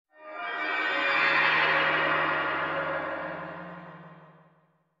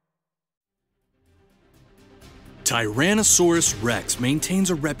Tyrannosaurus Rex maintains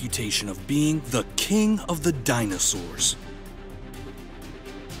a reputation of being the king of the dinosaurs.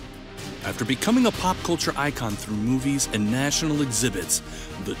 After becoming a pop culture icon through movies and national exhibits,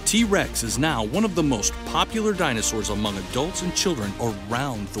 the T-Rex is now one of the most popular dinosaurs among adults and children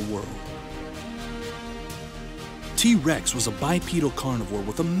around the world. T-Rex was a bipedal carnivore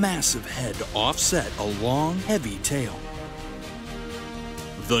with a massive head to offset a long, heavy tail.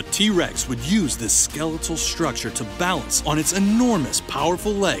 The T-Rex would use this skeletal structure to balance on its enormous,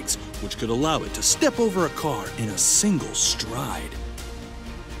 powerful legs, which could allow it to step over a car in a single stride.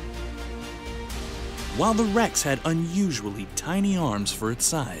 While the Rex had unusually tiny arms for its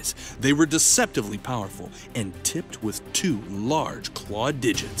size, they were deceptively powerful and tipped with 2 large clawed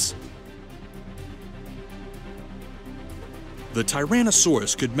digits. The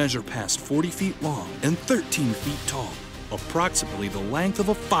Tyrannosaurus could measure past 40 feet long and 13 feet tall, approximately the length of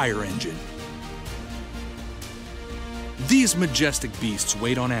a fire engine. These majestic beasts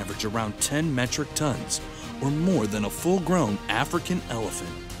weighed on average around 10 metric tons, or more than a full-grown African elephant.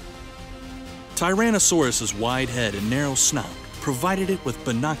 Tyrannosaurus's wide head and narrow snout provided it with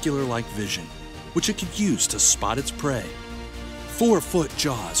binocular-like vision, which it could use to spot its prey. 4-foot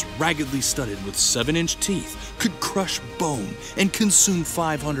jaws, raggedly studded with 7-inch teeth, could crush bone and consume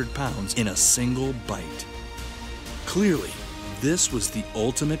 500 pounds in a single bite. Clearly, this was the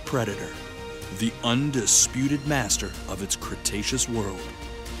ultimate predator, the undisputed master of its Cretaceous world.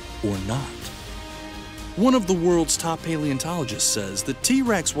 Or not. One of the world's top paleontologists says the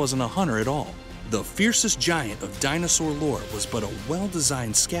T-Rex wasn't a hunter at all. The fiercest giant of dinosaur lore was but a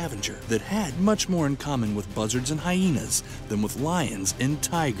well-designed scavenger that had much more in common with buzzards and hyenas than with lions and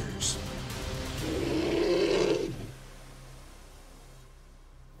tigers.